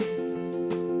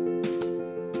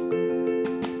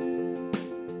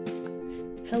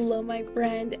Hello, my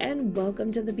friend, and welcome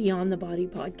to the Beyond the Body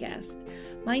podcast.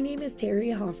 My name is Terry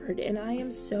Hofford, and I am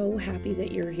so happy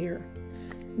that you're here.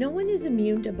 No one is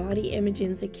immune to body image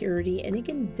insecurity, and it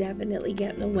can definitely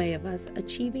get in the way of us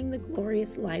achieving the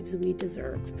glorious lives we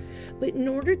deserve. But in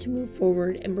order to move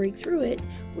forward and break through it,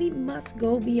 we must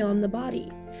go beyond the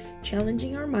body,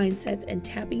 challenging our mindsets and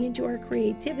tapping into our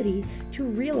creativity to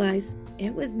realize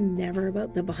it was never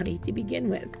about the body to begin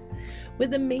with.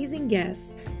 With amazing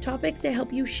guests, topics to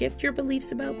help you shift your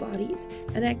beliefs about bodies,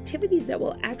 and activities that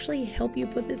will actually help you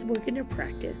put this work into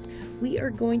practice, we are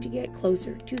going to get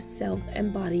closer to self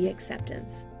and body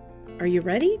acceptance. Are you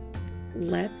ready?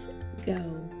 Let's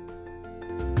go.